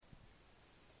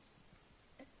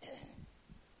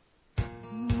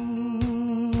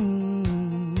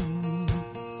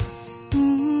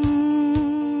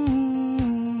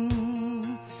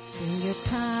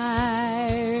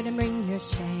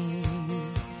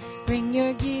Bring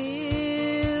your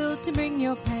guilt and bring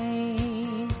your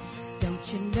pain.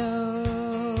 Don't you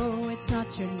know it's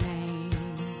not your name?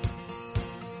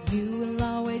 You will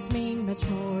always mean much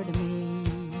more to me.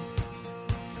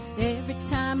 Every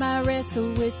time I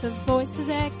wrestle with the voices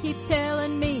that keep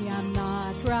telling me I'm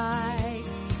not right,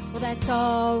 well, that's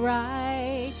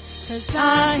alright. 'Cause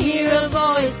I hear a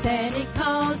voice and it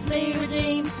calls me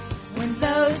redeemed. When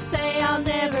those say I'll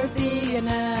never be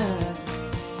enough,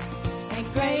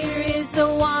 and greater is the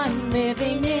one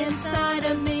living inside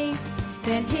of me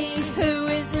than he who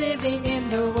is living in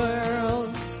the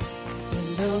world.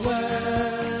 In the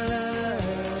world.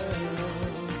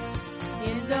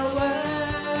 In the world.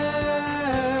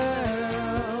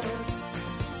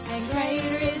 And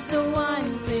greater is the one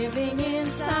living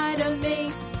inside of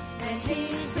me than he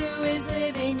who is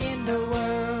living in the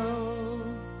world.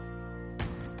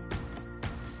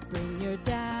 Bring your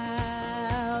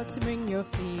doubts and bring your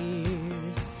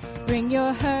fears. Bring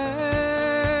your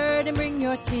hurt and bring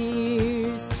your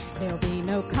tears. There'll be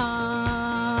no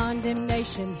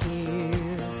condemnation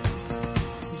here.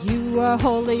 You are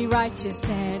holy, righteous,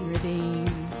 and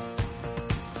redeemed.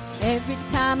 Every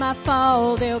time I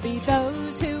fall, there'll be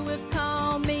those who will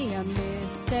call me a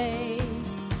mistake.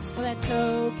 Well, that's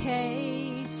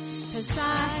okay, 'cause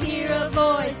I hear a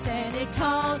voice and it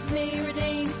calls me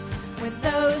redeemed. When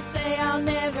those say I'll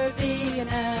never be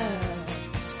enough,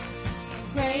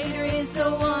 greater is the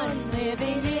one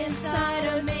living inside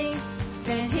of me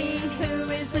than he who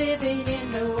is living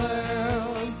in the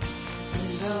world.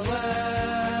 In the world.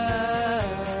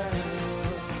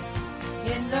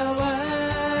 In the world.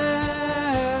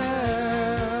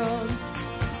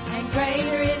 And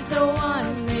greater is the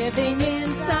one living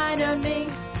inside of me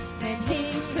than he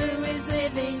who is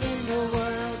living in the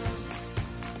world.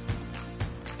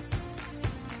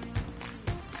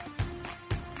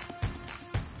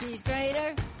 He's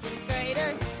greater. He's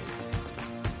greater.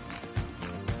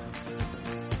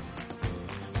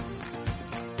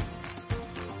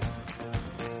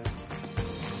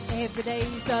 Every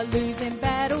day's a losing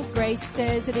battle. Grace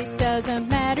says that it doesn't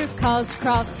matter, 'cause the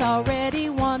cross already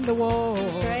won the war.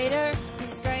 He's greater.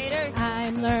 He's greater.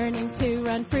 I'm learning to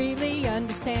run freely,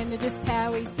 understanding just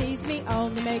how he sees me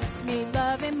only makes me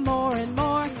love him more and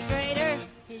more. He's greater.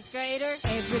 He's greater.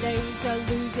 Every day's a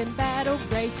losing battle.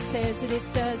 Grace says that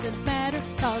it doesn't matter,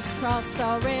 'cause the cross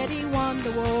already won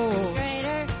the war. He's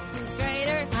greater. He's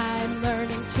greater. I'm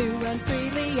learning to run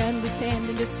freely,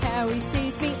 understanding just how he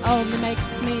sees me only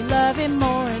makes me love him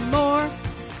more and more.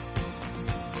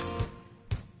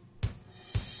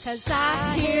 'Cause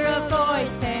I hear a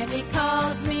voice and he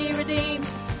calls me redeemed.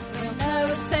 When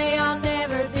those say I'll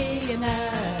never be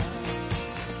enough,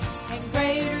 and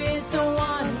greater is the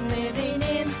one living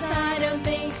inside of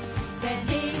me than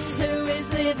he who is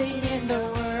living in the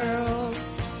world.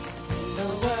 In the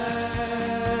world.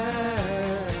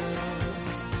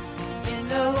 In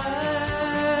the world.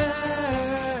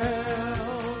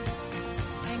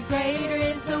 And greater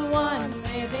is the one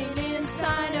living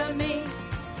inside of me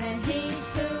than he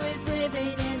who is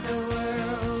living in the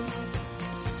world.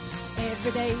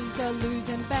 Every day's a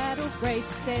losing battle. Grace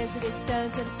says that it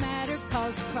doesn't matter,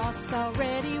 'cause the cross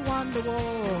already won the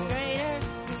war. Greater,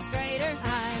 he's greater.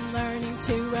 I'm learning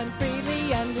to run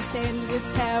freely, understand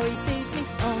just how he sees me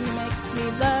only makes me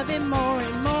love him more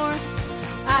and more.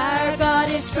 Our God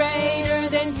is greater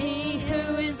than he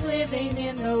who is living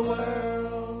in the world.